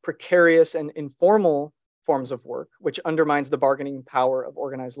of precarious and informal forms of work, which undermines the bargaining power of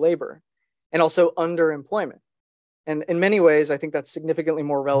organized labor, and also underemployment. And in many ways, I think that's significantly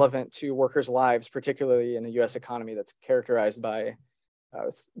more relevant to workers' lives, particularly in a US economy that's characterized by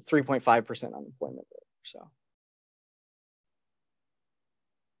 3.5% unemployment rate or so.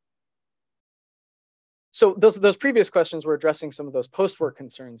 So those previous questions were addressing some of those post-work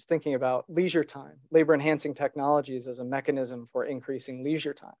concerns, thinking about leisure time, labor-enhancing technologies as a mechanism for increasing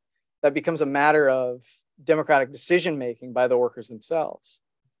leisure time. That becomes a matter of democratic decision-making by the workers themselves.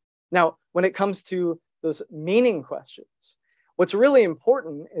 Now, when it comes to those meaning questions, what's really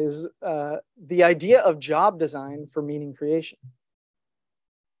important is the idea of job design for meaning creation.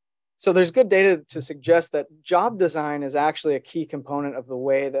 So there's good data to suggest that job design is actually a key component of the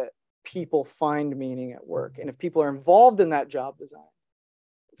way that people find meaning at work. And if people are involved in that job design,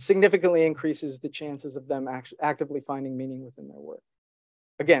 it significantly increases the chances of them actively finding meaning within their work.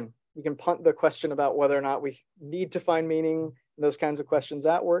 Again, we can punt the question about whether or not we need to find meaning in those kinds of questions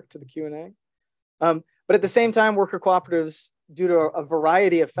at work to the Q&A. But at the same time, worker cooperatives, due to a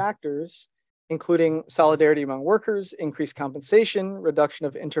variety of factors, including solidarity among workers, increased compensation, reduction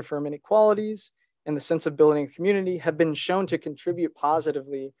of inter-firm inequalities, and the sense of building a community, have been shown to contribute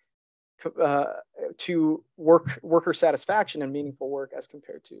positively to worker satisfaction and meaningful work as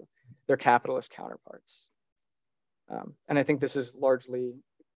compared to their capitalist counterparts. And I think this is largely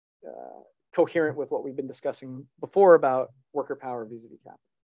coherent with what we've been discussing before about worker power vis-a-vis capital.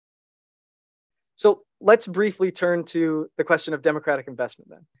 So let's briefly turn to the question of democratic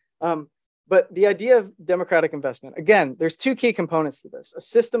investment then. But the idea of democratic investment, again, there's two key components to this: a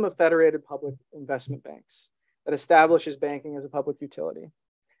system of federated public investment banks that establishes banking as a public utility,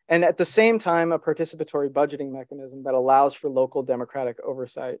 and at the same time, a participatory budgeting mechanism that allows for local democratic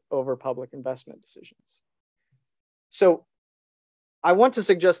oversight over public investment decisions. So I want to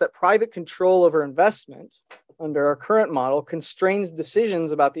suggest that private control over investment under our current model constrains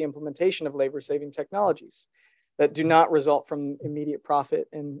decisions about the implementation of labor-saving technologies that do not result from immediate profit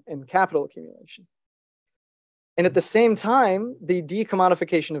and capital accumulation. And at the same time, the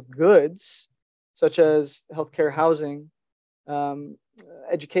decommodification of goods, such as healthcare, housing,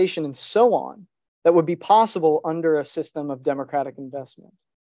 education, and so on, that would be possible under a system of democratic investment,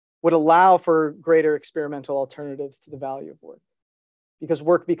 would allow for greater experimental alternatives to the value of work, because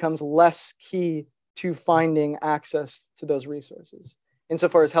work becomes less key to finding access to those resources.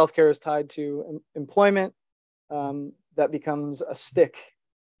 Insofar as healthcare is tied to employment, that becomes a stick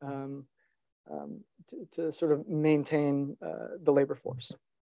to sort of maintain the labor force.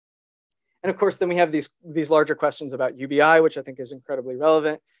 And of course, then we have these larger questions about UBI, which I think is incredibly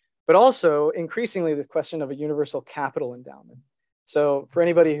relevant, but also increasingly this question of a universal capital endowment. So for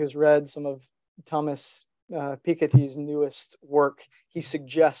anybody who's read some of Thomas Piketty's newest work, he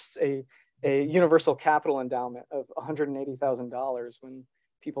suggests a universal capital endowment of $180,000 when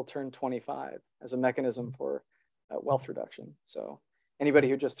people turn 25 as a mechanism for wealth reduction. So anybody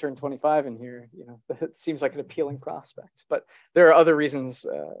who just turned 25 in here, you know, it seems like an appealing prospect, but there are other reasons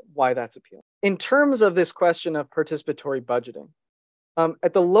why that's appealing. In terms of this question of participatory budgeting,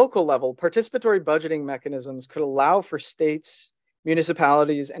 at the local level, participatory budgeting mechanisms could allow for states,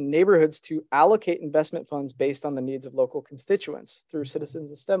 municipalities, and neighborhoods to allocate investment funds based on the needs of local constituents through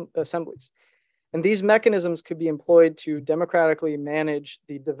citizens' assemblies. And these mechanisms could be employed to democratically manage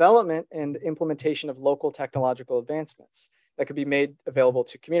the development and implementation of local technological advancements that could be made available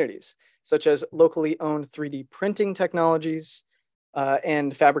to communities, such as locally owned 3D printing technologies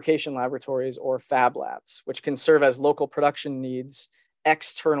and fabrication laboratories, or fab labs, which can serve as local production needs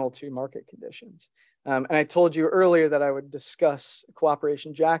external to market conditions. And I told you earlier that I would discuss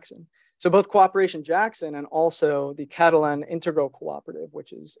Cooperation Jackson. So both Cooperation Jackson and also the Catalan Integral Cooperative,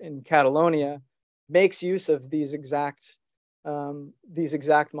 which is in Catalonia, makes use of these exact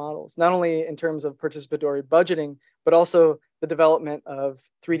models, not only in terms of participatory budgeting, but also the development of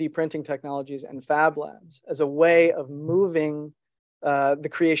 3D printing technologies and fab labs as a way of moving the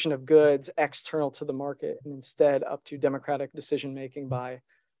creation of goods external to the market and instead up to democratic decision-making by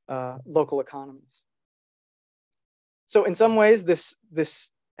local economies. So in some ways, this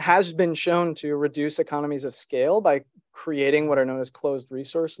has been shown to reduce economies of scale by creating what are known as closed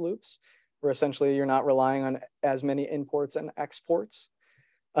resource loops, where essentially you're not relying on as many imports and exports.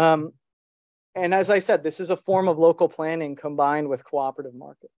 And as I said, this is a form of local planning combined with cooperative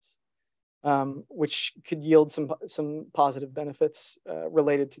markets, which could yield some positive benefits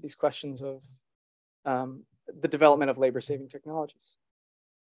related to these questions of the development of labor-saving technologies.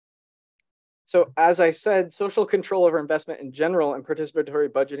 So as I said, social control over investment in general and participatory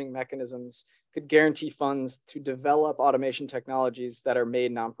budgeting mechanisms could guarantee funds to develop automation technologies that are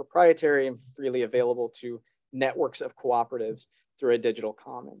made non-proprietary and freely available to networks of cooperatives through a digital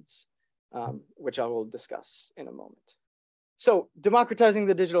commons, which I will discuss in a moment. So democratizing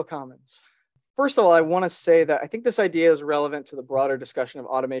the digital commons. First of all, I want to say that I think this idea is relevant to the broader discussion of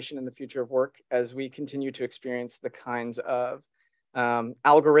automation in the future of work as we continue to experience the kinds of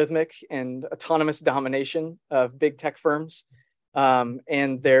algorithmic and autonomous domination of big tech firms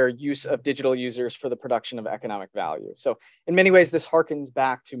and their use of digital users for the production of economic value. So in many ways, this harkens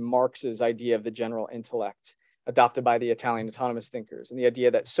back to Marx's idea of the general intellect adopted by the Italian autonomous thinkers, and the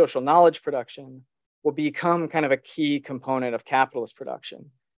idea that social knowledge production will become kind of a key component of capitalist production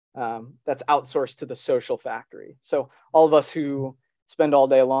that's outsourced to the social factory. So all of us who spend all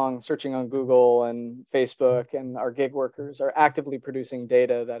day long searching on Google and Facebook and our gig workers are actively producing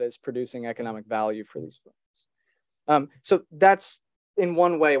data that is producing economic value for these firms. So that's in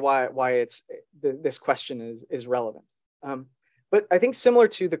one way why this question is relevant. But I think similar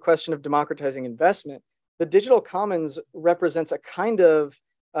to the question of democratizing investment, the digital commons represents a kind of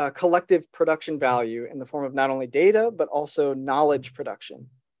collective production value in the form of not only data, but also knowledge production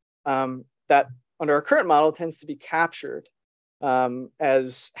that under our current model tends to be captured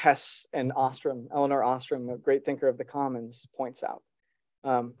as Hess and Ostrom, Eleanor Ostrom, a great thinker of the commons, points out.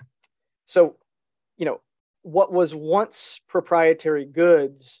 So, what was once proprietary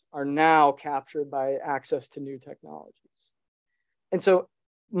goods are now captured by access to new technologies. And so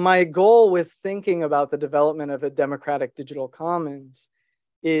my goal with thinking about the development of a democratic digital commons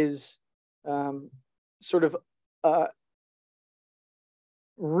is sort of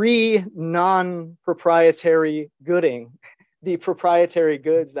non-proprietary gooding the proprietary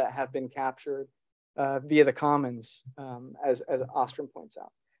goods that have been captured via the commons, as Ostrom points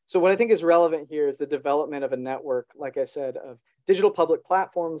out. So what I think is relevant here is the development of a network, like I said, of digital public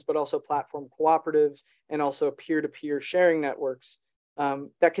platforms, but also platform cooperatives and also peer-to-peer sharing networks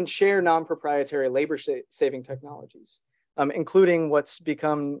that can share non-proprietary labor-saving technologies, including what's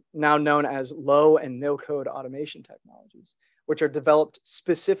become now known as low and no-code automation technologies, which are developed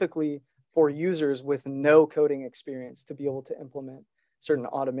specifically for users with no coding experience to be able to implement certain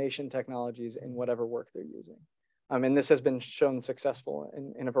automation technologies in whatever work they're using. And this has been shown successful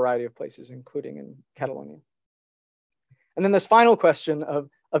in a variety of places, including in Catalonia. And then this final question of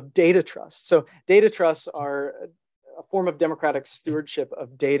data trusts. So data trusts are a form of democratic stewardship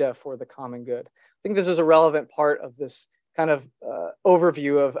of data for the common good. I think this is a relevant part of this kind of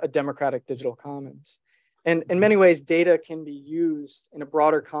overview of a democratic digital commons. And in many ways, data can be used in a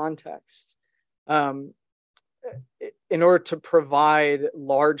broader context in order to provide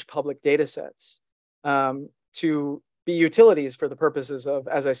large public data sets to be utilities for the purposes of,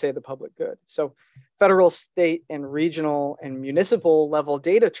 as I say, the public good. So federal, state, and regional and municipal level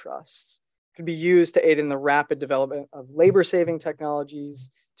data trusts could be used to aid in the rapid development of labor-saving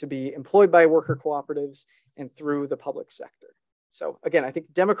technologies to be employed by worker cooperatives and through the public sector. So again, I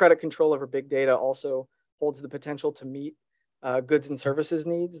think democratic control over big data also holds the potential to meet goods and services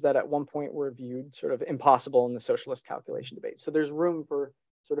needs that at one point were viewed sort of impossible in the socialist calculation debate. So there's room for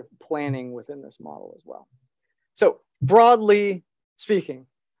sort of planning within this model as well. So broadly speaking,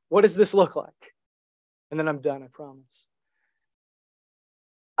 what does this look like? And then I'm done, I promise.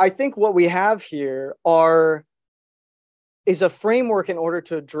 I think what we have here is a framework in order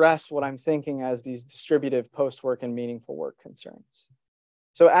to address what I'm thinking as these distributive post-work and meaningful work concerns.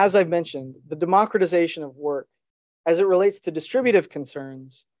 So as I've mentioned, the democratization of work as it relates to distributive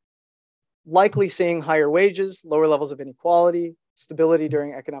concerns, likely seeing higher wages, lower levels of inequality, stability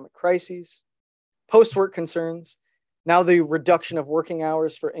during economic crises, post-work concerns. Now the reduction of working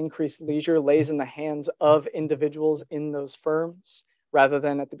hours for increased leisure lays in the hands of individuals in those firms rather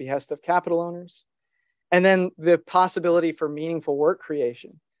than at the behest of capital owners. And then the possibility for meaningful work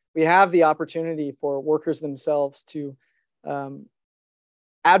creation. We have the opportunity for workers themselves to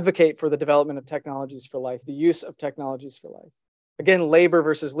advocate for the development of technologies for life, the use of technologies for life. Again, labor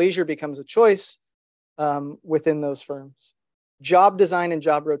versus leisure becomes a choice within those firms. Job design and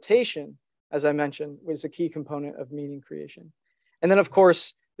job rotation, as I mentioned, was a key component of meaning creation. And then, of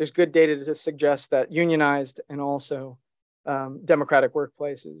course, there's good data to suggest that unionized and also democratic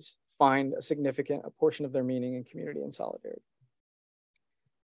workplaces find a significant portion of their meaning in community and solidarity.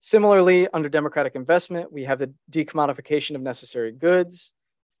 Similarly, under democratic investment, we have the decommodification of necessary goods.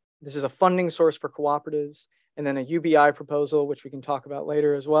 This is a funding source for cooperatives, and then a UBI proposal, which we can talk about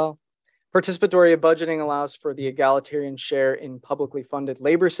later as well. Participatory budgeting allows for the egalitarian share in publicly funded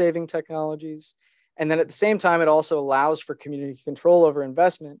labor-saving technologies. And then at the same time, it also allows for community control over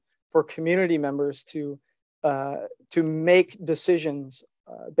investment for community members to make decisions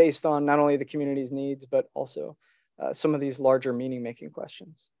based on not only the community's needs, but also some of these larger meaning-making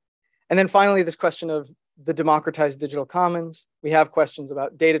questions. And then finally, this question of the democratized digital commons. We have questions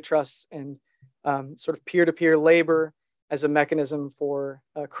about data trusts and sort of peer-to-peer labor as a mechanism for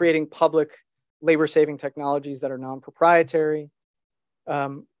creating public labor-saving technologies that are non-proprietary.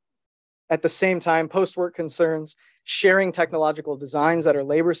 At the same time, post-work concerns, sharing technological designs that are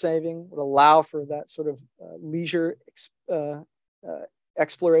labor-saving would allow for that sort of leisure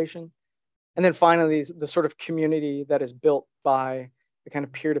exploration. And then finally, the sort of community that is built by the kind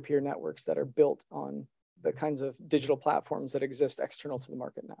of peer-to-peer networks that are built on the kinds of digital platforms that exist external to the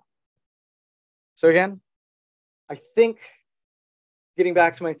market now. So again, I think getting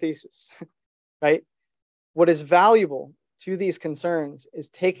back to my thesis, right? What is valuable to these concerns is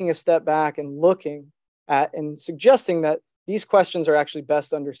taking a step back and looking at and suggesting that these questions are actually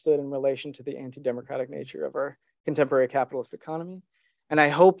best understood in relation to the anti-democratic nature of our contemporary capitalist economy. And I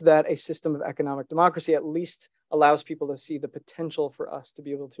hope that a system of economic democracy at least allows people to see the potential for us to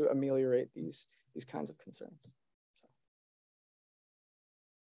be able to ameliorate these kinds of concerns.